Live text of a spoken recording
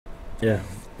Yeah,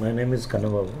 my name is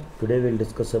Kannababu. Today we'll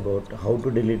discuss about how to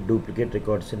delete duplicate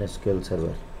records in SQL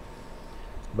Server.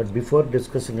 But before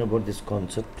discussing about this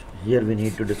concept, here we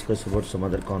need to discuss about some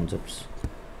other concepts.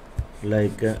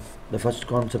 Like the first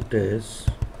concept is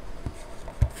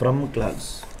from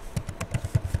class.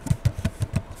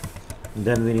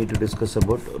 Then we need to discuss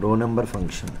about row number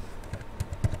function.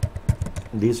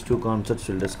 These two concepts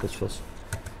we'll discuss first.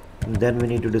 And then we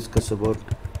need to discuss about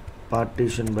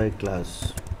partition by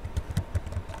class.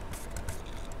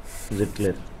 Is it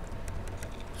clear?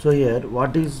 So here,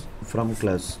 what is from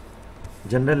class?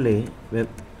 Generally,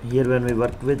 here when we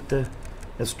work with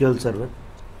SQL Server,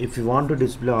 if you want to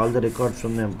display all the records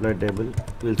from the employee table,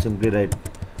 we'll simply write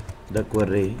the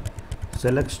query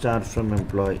select star from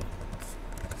employee.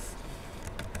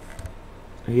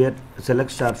 Here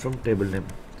select star from table name.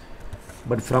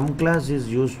 But from class is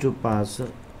used to pass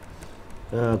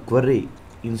query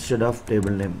instead of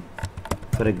table name.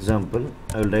 For example,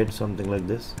 I will write something like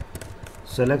this: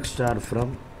 select star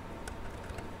from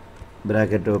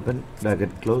bracket open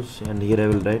bracket close, and here I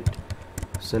will write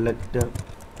select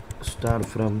star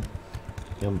from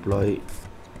employee.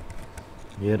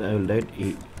 Here I will write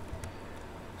E.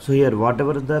 So here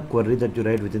whatever the query that you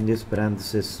write within this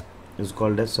parenthesis is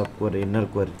called as subquery, inner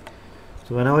query.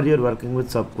 So whenever you are working with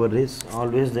subqueries,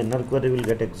 always the inner query will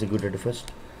get executed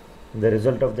first. The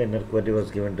result of the inner query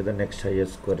was given to the next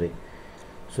highest query.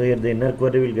 So here the inner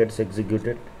query will get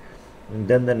executed, and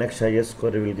then the next highest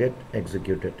query will get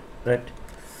executed, right?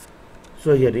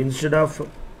 So here instead of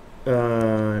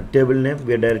table name,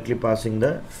 we are directly passing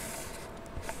the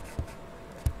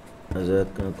as a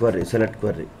query, select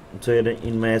query. So here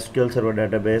in my SQL Server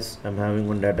database, I am having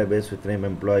one database with name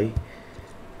employee,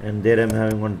 and there I am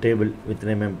having one table with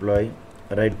name employee.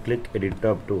 Right click, edit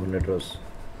top 200 rows.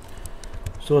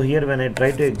 So here when I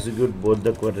try to execute both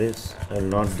the queries, I will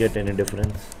not get any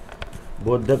difference.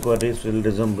 Both the queries will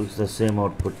resemble the same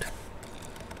output.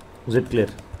 Is it clear?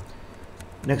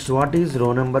 Next, what is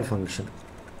row number function?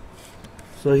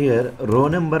 So here row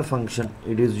number function,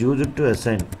 it is used to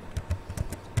assign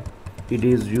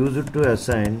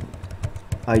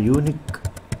a unique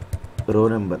row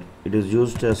number. It is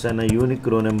used to assign a unique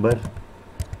row number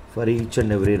for each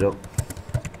and every row.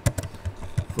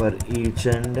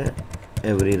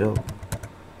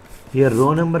 Here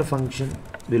row number function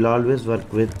will always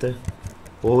work with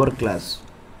over class.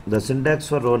 The syntax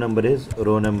for row number is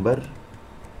row number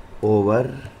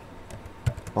over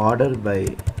order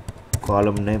by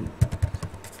column name.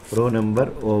 Row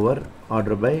number over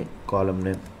order by column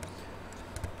name.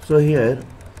 So here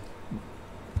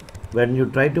when you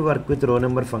try to work with row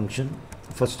number function,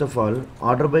 first of all,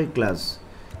 order by class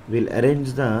will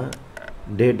arrange the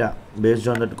data based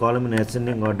on that column in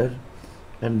ascending order,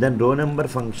 and then row number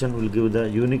function will give the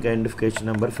unique identification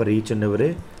number for each and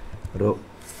every row.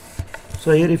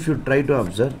 So here if you try to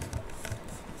observe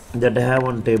that I have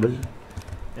one table,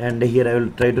 and here I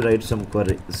will try to write some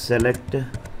query select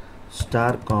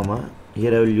star comma,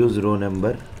 here I will use row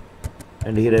number,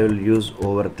 and here I will use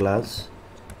over class,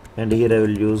 and here I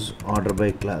will use order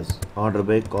by class, order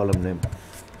by column name.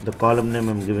 The column name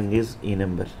I am giving is E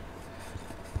number.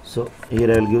 So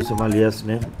here I will give some alias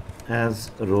name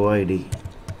as row ID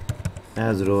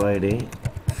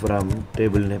from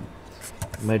table name.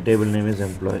 My table name is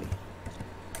employee.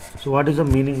 So what is the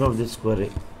meaning of this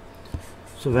query?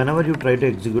 So whenever you try to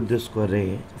execute this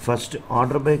query, first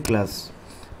order by class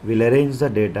will arrange the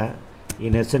data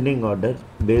in ascending order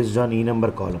based on E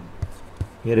number column.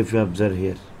 Here if you observe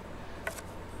here,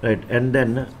 right, and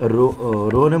then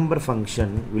row number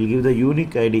function will give the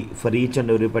unique ID for each and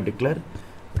every particular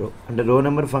row, and the row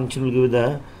number function will give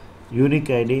the unique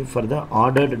ID for the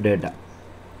ordered data.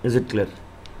 Is it clear?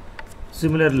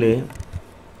 Similarly,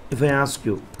 if I ask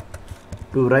you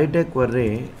to write a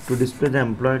query to display the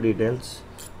employee details,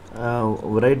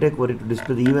 write a query to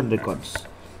display the event records,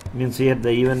 means here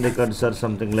the event records are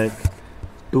something like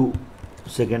 2,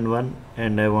 second one,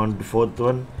 and I want fourth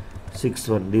one, sixth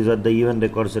one. These are the event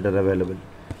records that are available.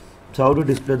 So how to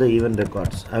display the event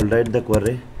records? I will write the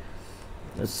query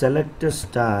select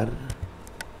star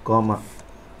comma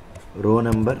row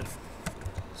number,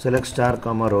 select star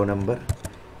comma row number.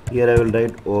 Here I will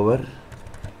write over,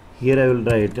 here I will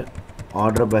write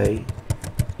order by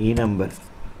E number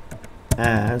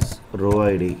as row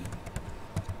ID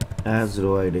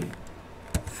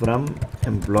from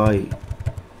employee.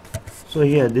 So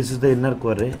here this is the inner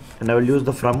query, and I will use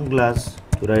the from class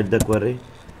to write the query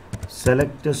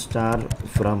select star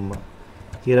from.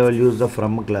 Here I will use the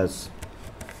from class.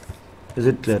 Is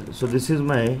it clear? So this is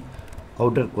my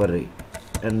outer query,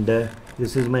 and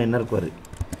this is my inner query.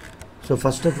 So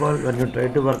first of all, when you try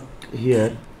to work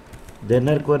here, the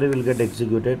inner query will get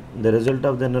executed. The result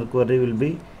of the inner query will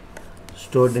be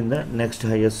stored in the next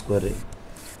highest query.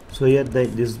 So here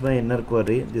this is my inner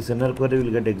query. This inner query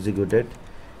will get executed,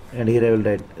 and here I will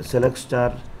write select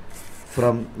star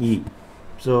from E.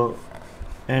 So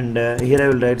and here I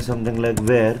will write something like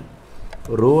where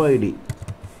row ID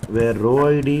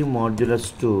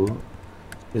modulus 2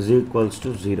 is equals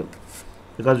to 0,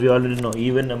 because we already know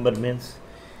even number means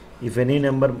if any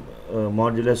number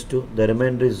modulus 2, the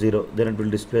remainder is 0, then it will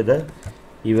display the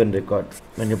even record.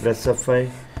 When you press F5,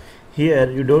 here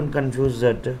you don't confuse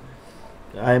that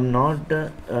I am not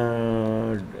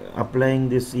applying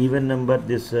this even number,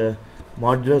 this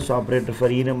modulus operator for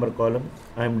E number column.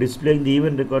 I am displaying the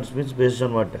even records means based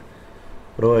on what?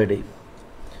 Row ID.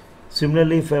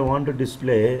 Similarly, if I want to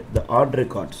display the odd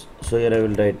records, so here I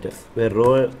will write where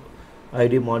row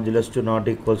ID modulus 2 not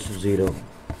equals to 0.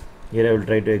 Here I will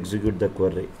try to execute the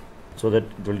query so that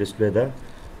it will display the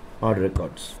odd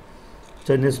records.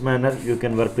 So in this manner you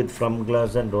can work with from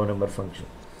class and row number function.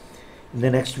 In the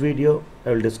next video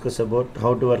I will discuss about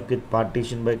how to work with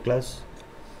partition by class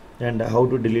and how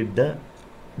to delete the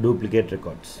duplicate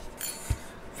records.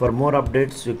 For more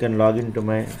updates you can log into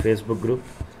my Facebook group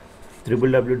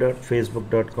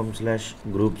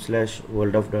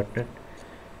www.facebook.com/group/worldof.net,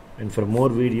 and for more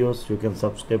videos you can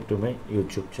subscribe to my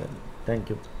YouTube channel. Thank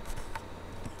you.